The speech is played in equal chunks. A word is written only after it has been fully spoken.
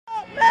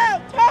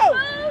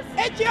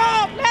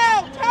job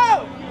now,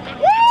 too.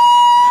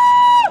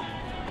 Woo!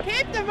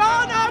 Keep the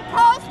Roanoke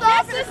Post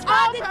Office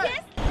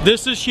open.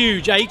 This is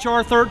huge.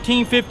 HR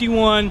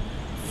 1351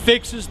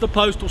 fixes the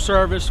Postal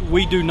Service.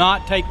 We do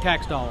not take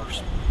tax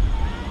dollars.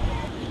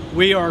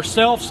 We are a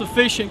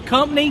self-sufficient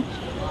company.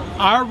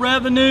 Our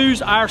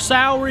revenues, our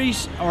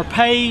salaries are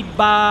paid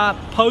by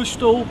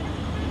Postal,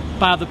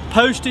 by the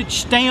postage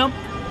stamp,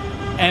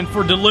 and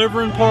for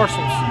delivering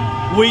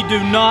parcels. We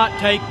do not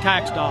take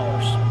tax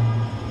dollars.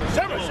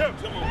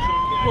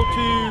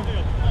 To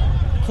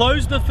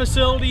close the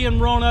facility in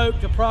Roanoke,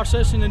 the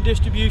processing and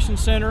distribution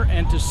center,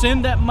 and to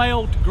send that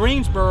mail to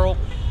Greensboro,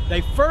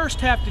 they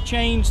first have to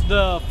change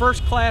the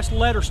first-class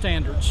letter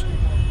standards.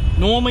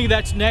 Normally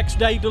that's next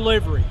day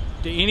delivery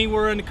to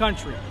anywhere in the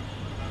country.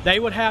 They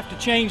would have to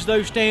change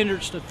those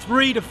standards to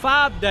 3 to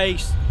 5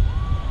 days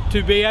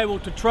to be able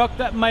to truck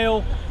that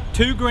mail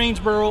to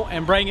Greensboro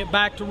and bring it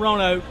back to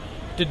Roanoke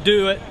to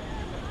do it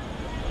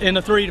in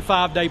a 3 to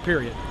 5 day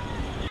period.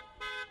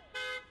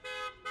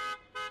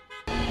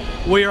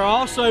 We are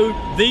also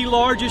the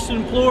largest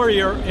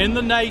employer in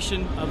the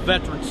nation of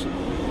veterans.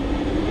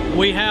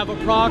 We have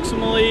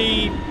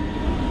approximately,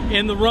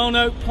 in the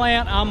Roanoke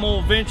plant, I'm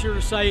going to venture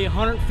to say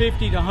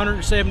 150 to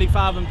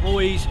 175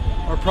 employees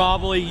are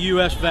probably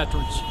U.S.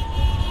 veterans.